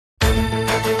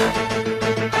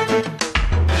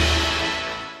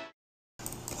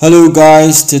Hello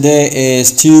guys, today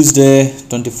is Tuesday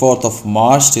 24th of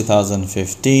March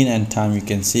 2015 and time you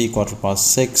can see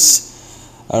 6:15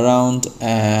 around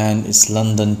and it's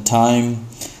London time.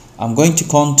 I'm going to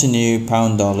continue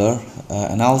pound dollar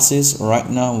analysis. Right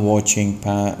now I'm watching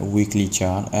weekly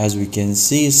chart. As we can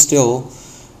see, still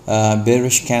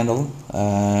bearish candle,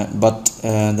 but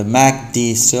the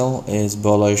MACD still is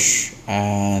bullish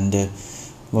and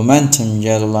momentum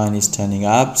yellow line is turning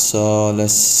up. So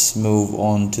let's move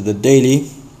on to the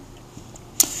daily.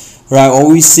 Right, what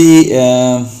we see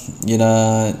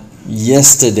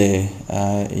yesterday,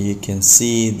 you can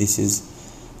see this is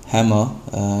hammer,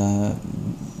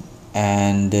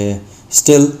 and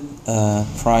still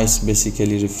price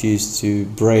basically refused to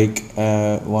break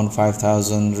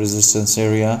 15,000 resistance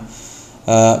area.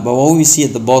 But what we see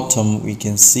at the bottom, we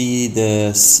can see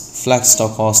the flex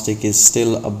stochastic is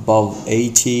still above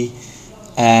 80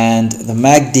 and the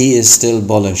MACD is still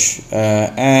bullish,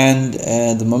 and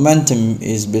the momentum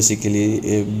is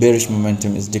basically bearish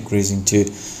momentum is decreasing too.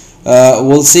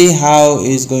 We'll see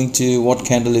what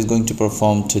candle is going to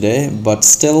perform today, but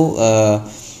still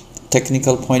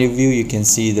technical point of view, you can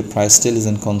see the price still is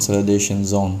in consolidation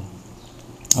zone.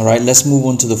 All right, let's move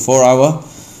on to the 4 hour.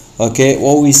 Okay,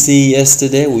 what we see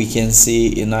yesterday, we can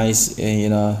see a nice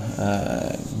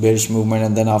bearish movement,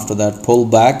 and then after that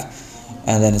pullback,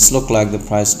 and then it's looked like the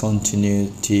price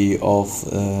continuity of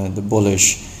the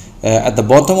bullish. At the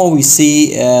bottom, what we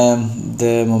see,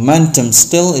 the momentum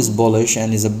still is bullish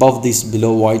and is above this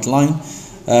below white line.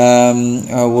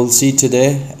 We'll see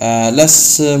today.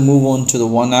 Let's move on to the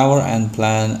 1 hour and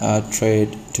plan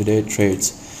today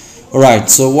trades. Alright,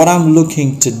 so what I'm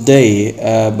looking today,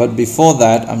 but before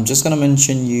that I'm just gonna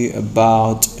mention you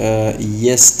about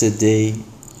yesterday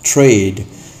trade.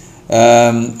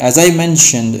 As I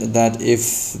mentioned, that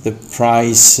if the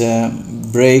price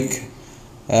break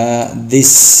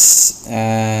this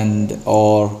and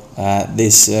or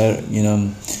this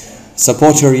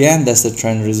support area, and that's the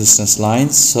trend resistance line,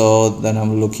 so then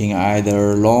I'm looking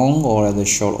either long or at the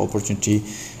short opportunity.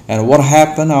 And what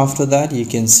happened after that, you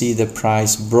can see the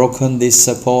price broken this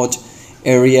support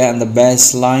area and the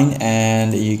base line,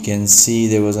 and you can see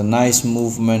there was a nice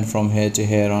movement from here to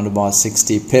here around about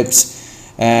 60 pips.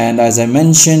 And as I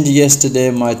mentioned yesterday,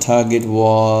 my target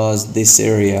was this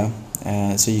area,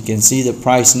 so you can see the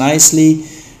price nicely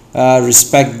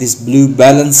respect this blue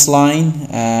balance line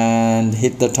and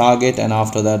hit the target, and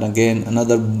after that again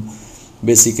another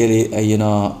basically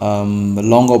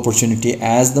long opportunity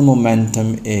as the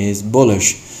momentum is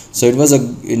bullish. So it was a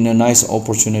nice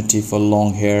opportunity for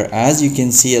long here. As you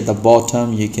can see at the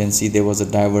bottom, you can see there was a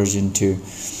diversion too.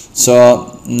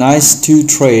 So nice two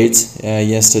trades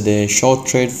yesterday. Short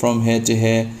trade from here to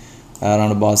here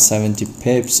around about 70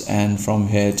 pips, and from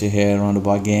here to here around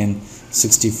about again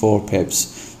 64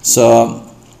 pips. So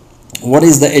what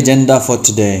is the agenda for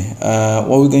today?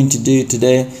 What we're going to do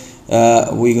today,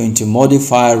 we're going to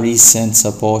modify recent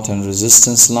support and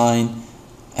resistance line,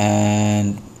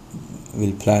 and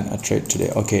we'll plan a trade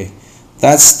today. Okay,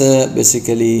 that's the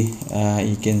basically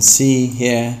you can see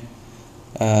here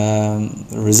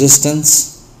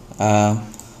resistance,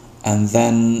 and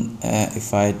then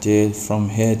if I did from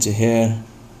here to here,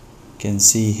 you can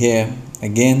see here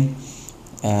again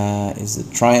is the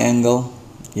triangle,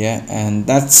 yeah, and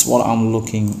that's what I'm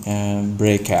looking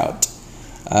breakout.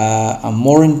 I'm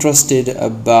more interested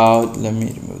about, let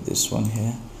me remove this one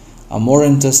here. I'm more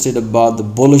interested about the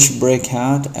bullish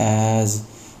breakout, as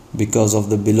because of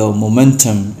the below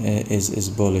momentum is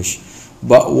bullish,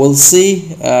 but we'll see.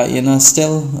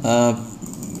 Still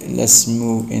let's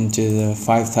move into the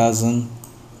 5,000.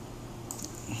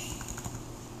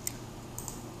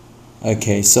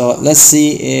 Okay, so let's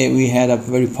see. We had a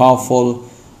very powerful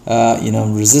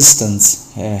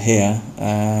resistance here,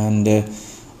 and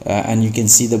you can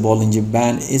see the Bollinger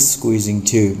Band is squeezing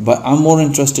too, but I'm more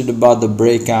interested about the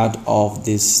breakout of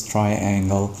this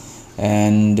triangle.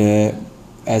 And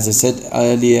as I said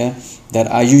earlier, that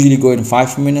I usually go in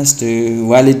 5 minutes to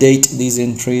validate these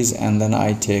entries, and then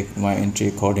I take my entry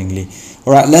accordingly.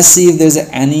 All right, let's see if there's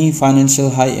any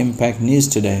financial high impact news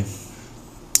today.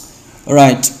 All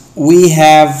right, we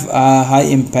have high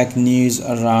impact news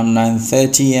around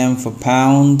 9:30 a.m. for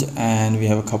pound, and we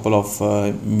have a couple of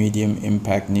medium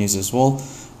impact news as well,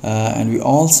 and we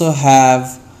also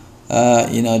have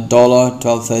dollar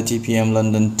 12:30 p.m.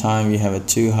 London time. We have a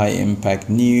 2 high impact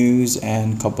news,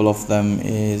 and a couple of them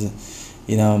is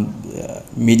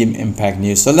medium impact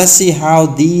news. So let's see how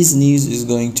these news is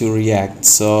going to react.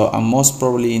 So I'm most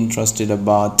probably interested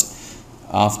about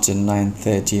after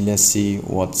 9:30. Let's see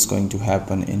what's going to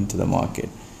happen into the market.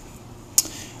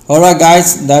 Alright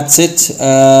guys, that's it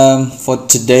for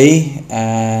today,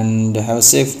 and have a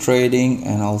safe trading,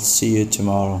 and I'll see you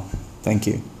tomorrow. Thank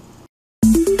you.